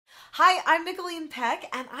Hi, I'm Nicholeen Peck,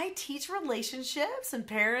 and I teach relationships and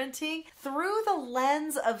parenting through the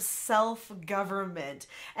lens of self-government.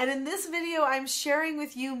 And in this video, I'm sharing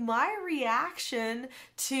with you my reaction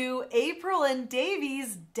to April and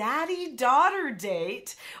Davey's daddy-daughter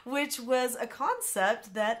date, which was a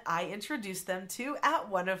concept that I introduced them to at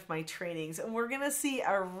one of my trainings. And we're gonna see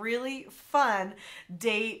a really fun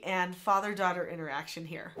date and father-daughter interaction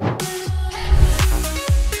here.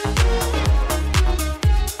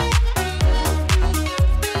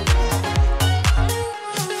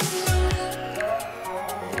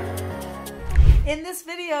 In this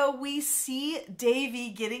video, we see Davey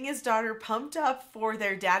getting his daughter pumped up for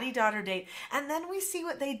their daddy-daughter date, and then we see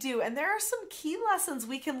what they do. And there are some key lessons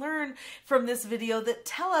we can learn from this video that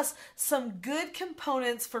tell us some good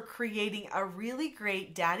components for creating a really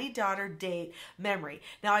great daddy-daughter date memory.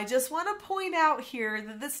 Now, I just want to point out here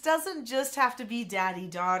that this doesn't just have to be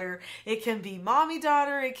daddy-daughter. It can be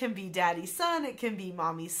mommy-daughter, it can be daddy-son, it can be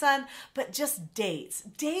mommy-son, but just dates.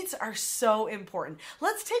 Dates are so important.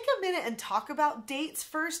 Let's take a minute and talk about dates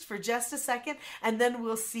first for just a second, and then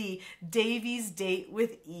we'll see Davey's date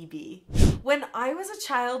with Evie. When I was a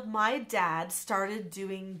child, my dad started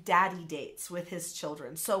doing daddy dates with his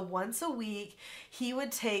children. So once a week, he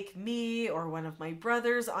would take me or one of my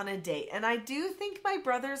brothers on a date. And I do think my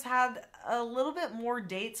brothers had a little bit more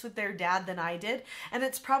dates with their dad than I did. And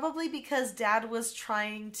it's probably because dad was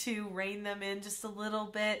trying to rein them in just a little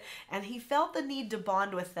bit, and he felt the need to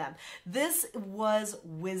bond with them. This was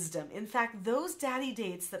wisdom. In fact, those daddy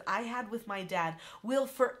dates that I had with my dad will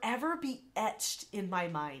forever be etched in my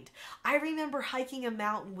mind. I remember hiking a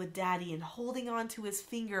mountain with daddy and holding on to his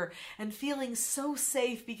finger and feeling so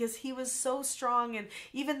safe because he was so strong. And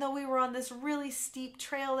even though we were on this really steep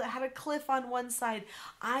trail that had a cliff on one side,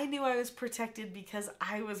 I knew I was protected because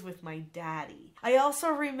I was with my daddy. I also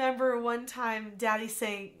remember one time daddy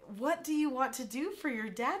saying, "What do you want to do for your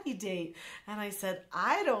daddy date?" And I said,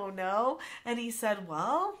 "I don't know." And he said,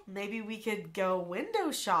 "Well, maybe we could go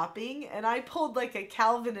window shopping." And I pulled like a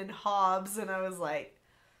Calvin and Hobbes, and I was like,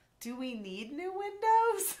 "Do we need new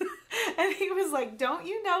windows?" And he was like, "Don't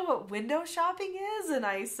you know what window shopping is?" And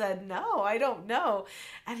I said, "No, I don't know."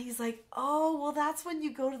 And he's like, "Oh, well, that's when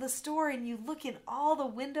you go to the store and you look in all the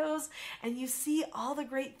windows and you see all the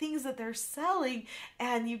great things that they're selling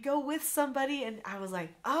and you go with somebody." And I was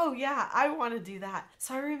like, "Oh yeah, I want to do that."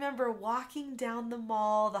 So I remember walking down the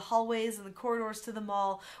mall, the hallways and the corridors to the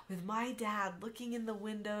mall with my dad looking in the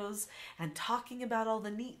windows and talking about all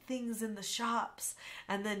the neat things in the shops,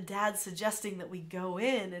 and then dad suggesting that we go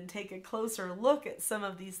in and take a closer look at some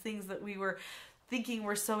of these things that we were thinking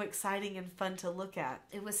were so exciting and fun to look at.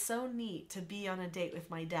 It was so neat to be on a date with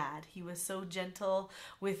my dad. He was so gentle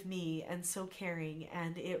with me and so caring,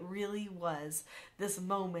 and it really was this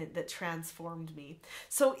moment that transformed me.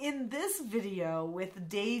 So in this video with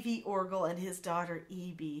Davey Orgill and his daughter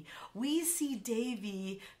Evie, we see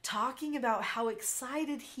Davey talking about how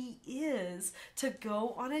excited he is to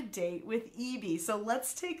go on a date with Evie. So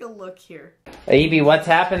let's take a look here. Evie, what's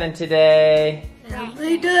happening today?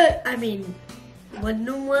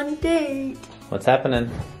 One-on-one date. What's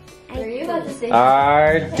happening? Are you about to say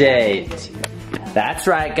Our date. That's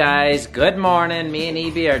right, guys. Good morning. Me and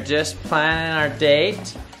Evie are just planning our date.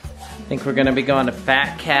 I think we're gonna be going to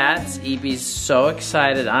Fat Cats. Evie's so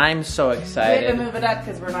excited. I'm so excited. We have to move it up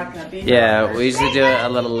because we're not gonna be here. Yeah, we usually do it a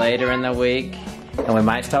little later in the week. And we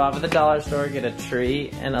might stop off at the dollar store, get a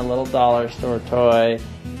treat and a little dollar store toy.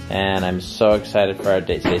 And I'm so excited for our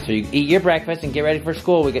date today. So you eat your breakfast and get ready for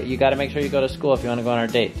school. You got to make sure you go to school if you want to go on our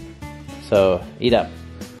date. So eat up.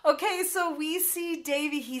 Okay, so we see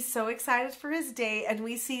Davey, he's so excited for his date, and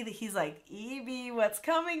we see that he's like, "Evie, what's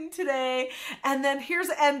coming today?" And then here's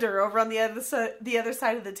Ender over on the other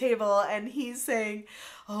side of the table, and he's saying,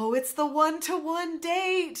 "Oh, it's the one-to-one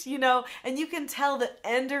date," you know, and you can tell that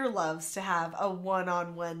Ender loves to have a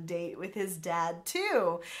one-on-one date with his dad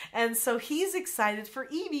too. And so he's excited for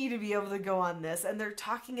Evie to be able to go on this, and they're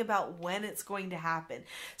talking about when it's going to happen.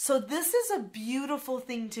 So this is a beautiful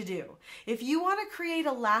thing to do. If you want to create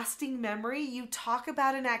a lasting memory, you talk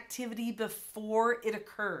about an activity before it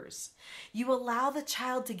occurs. You allow the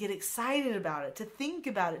child to get excited about it, to think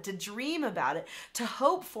about it, to dream about it, to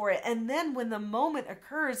hope for it, and then when the moment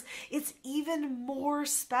occurs, it's even more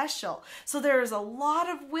special. So there is a lot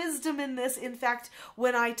of wisdom in this. In fact,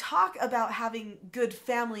 when I talk about having good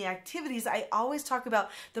family activities, I always talk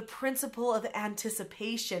about the principle of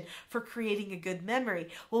anticipation for creating a good memory.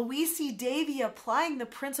 Well, we see Davey applying the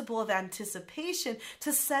principle of anticipation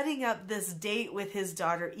to setting up this date with his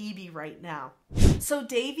daughter Evie right now. So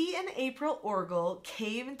Davey and April Orgill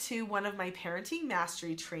came to one of my parenting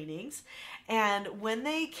mastery trainings, And when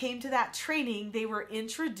they came to that training, they were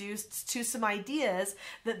introduced to some ideas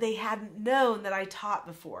that they hadn't known that I taught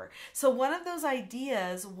before. So one of those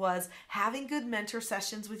ideas was having good mentor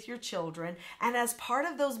sessions with your children, and as part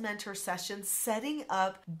of those mentor sessions, setting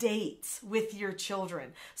up dates with your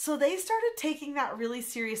children. So they started taking that really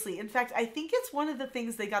seriously. In fact, I think it's one of the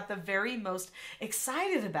things they got the very most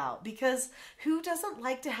excited about, because who doesn't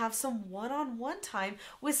like to have some one-on-one time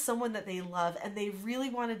with someone that they love, and they really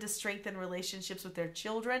wanted to strengthen relationships with their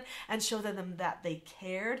children and show them that they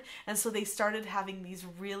cared. And so they started having these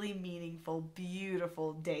really meaningful,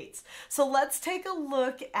 beautiful dates. So let's take a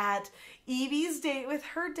look at Evie's date with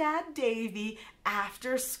her dad, Davey,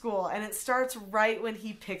 after school, and it starts right when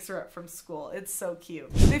he picks her up from school. It's so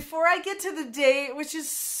cute. Before I get to the date, which is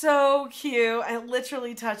so cute, it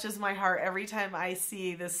literally touches my heart every time I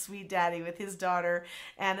see this sweet daddy with his daughter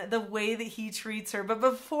and the way that he treats her. But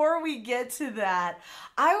before we get to that,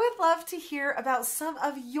 I would love to hear about some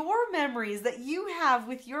of your memories that you have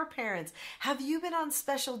with your parents. Have you been on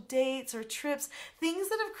special dates or trips, things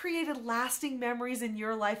that have created lasting memories in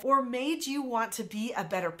your life or made you want to be a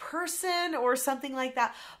better person or something like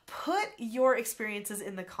that? Put your experiences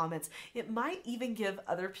in the comments. It might even give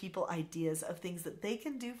other people ideas of things that they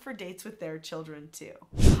can do for dates with their children too.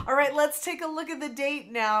 All right, let's take a look at the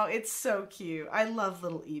date now. It's so cute. I love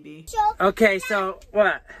little Evie. Okay, so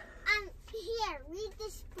what? Here, read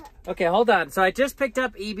this book. Okay, hold on. So I just picked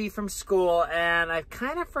up Evie from school, and I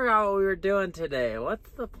kind of forgot what we were doing today. What's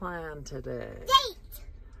the plan today? Date.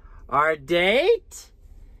 Our date?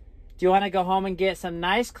 Do you want to go home and get some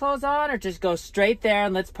nice clothes on, or just go straight there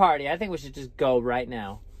and let's party? I think we should just go right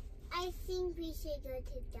now. I think we should go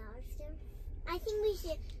to the dollar store. I think we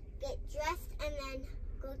should get dressed and then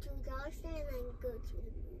go to the dollar store and then go to the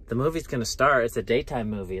movie. The movie's going to start. It's a daytime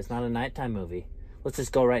movie. It's not a nighttime movie. Let's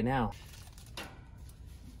just go right now.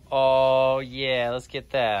 Oh, yeah. Let's get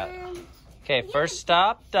that. Okay, first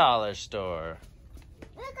stop, dollar store.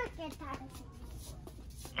 Look at that.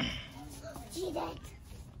 Jesus.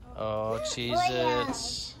 Oh,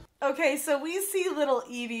 Cheez-Its. Okay, so we see little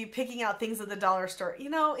Evie picking out things at the dollar store.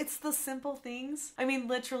 You know, it's the simple things. I mean,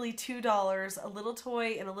 literally $2, a little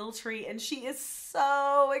toy and a little tree, and she is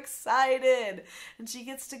so excited. And she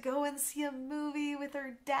gets to go and see a movie with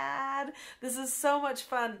her dad. This is so much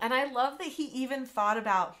fun. And I love that he even thought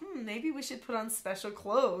about, maybe we should put on special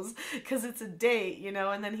clothes because it's a date, you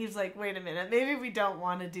know? And then he's like, wait a minute, maybe we don't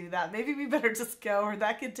want to do that. Maybe we better just go, or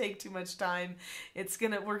that could take too much time.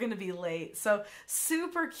 We're gonna be late. So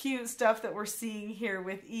super cute stuff that we're seeing here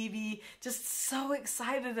with Evie, just so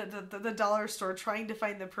excited at the dollar store trying to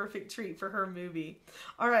find the perfect treat for her movie.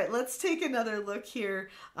 All right, let's take another look here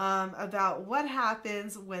about what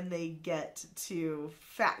happens when they get to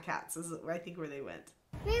Fat Cats, is I think where they went.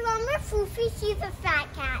 Remember Foofy, she's a fat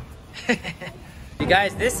cat. You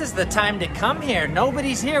guys, this is the time to come here.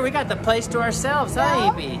 Nobody's here. We got the place to ourselves,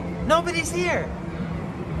 huh, Evie? Nobody's here.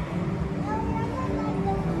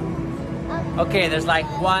 Okay, there's like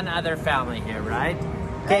one other family here, right?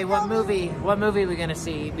 Okay, what movie are we gonna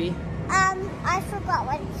see, Evie? I forgot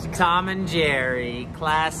what it's called. Tom and Jerry,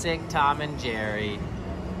 classic Tom and Jerry.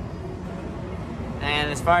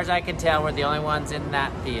 And as far as I can tell, we're the only ones in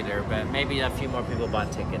that theater, but maybe a few more people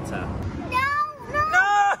bought tickets, huh? No!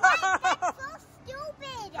 That's so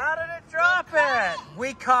stupid! How did it drop it?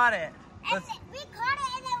 We caught it. We caught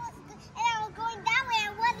it and I was going that way.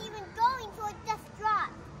 I wasn't even going, so it just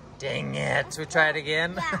dropped. Dang it. Should we try it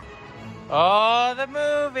again? Yeah. Oh, the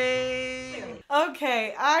movie.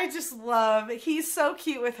 Okay, I just love, he's so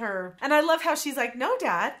cute with her. And I love how she's like, no,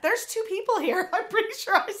 Dad, there's 2 people here. I'm pretty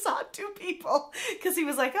sure I saw 2 people. Because he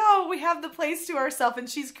was like, oh, we have the place to ourselves, and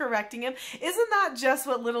she's correcting him. Isn't that just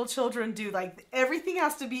what little children do? Like, everything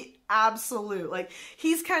has to be absolute. Like,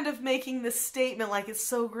 he's kind of making this statement like, it's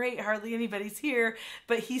so great, hardly anybody's here.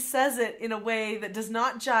 But he says it in a way that does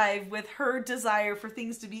not jive with her desire for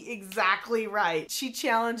things to be exactly right. She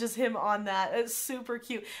challenges him on that. It's super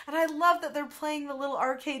cute. And I love that they're playing the little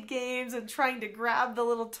arcade games and trying to grab the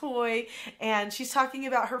little toy, and she's talking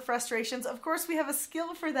about her frustrations. Of course, we have a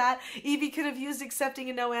skill for that. Evie could have used accepting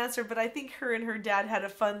a no answer, but I think her and her dad had a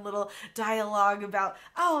fun little dialogue about,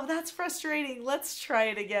 oh, that's frustrating, let's try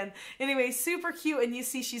it again. Anyway, super cute, and you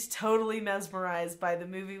see she's totally mesmerized by the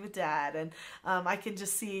movie with Dad, and I can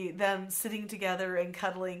just see them sitting together and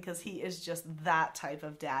cuddling because he is just that type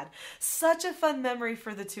of dad. Such a fun memory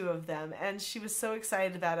for the 2 of them, and she was so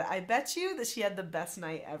excited about it. I bet you that she had the best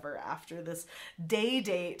night ever after this day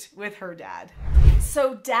date with her dad.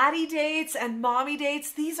 So daddy dates and mommy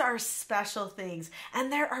dates, these are special things.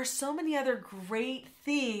 And there are so many other great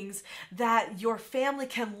things that your family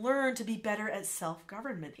can learn to be better at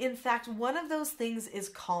self-government. In In fact, one of those things is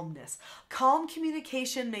calmness. Calm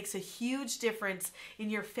communication makes a huge difference in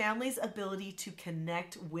your family's ability to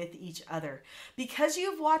connect with each other. Because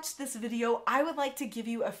you've watched this video, I would like to give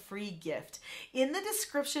you a free gift. In the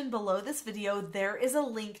description below this video, there is a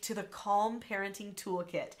link to the Calm Parenting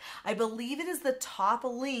Toolkit. I believe it is the top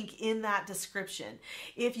link in that description.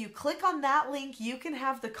 If you click on that link, you can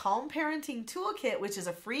have the Calm Parenting Toolkit, which is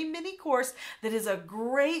a free mini course that is a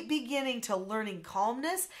great beginning to learning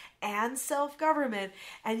calmness and self-government,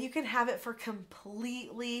 and you can have it for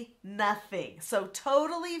completely nothing. So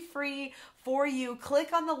totally free for you.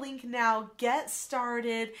 Click on the link now, get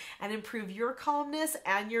started, and improve your calmness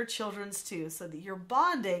and your children's too, so that your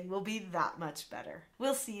bonding will be that much better.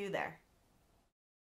 We'll see you there.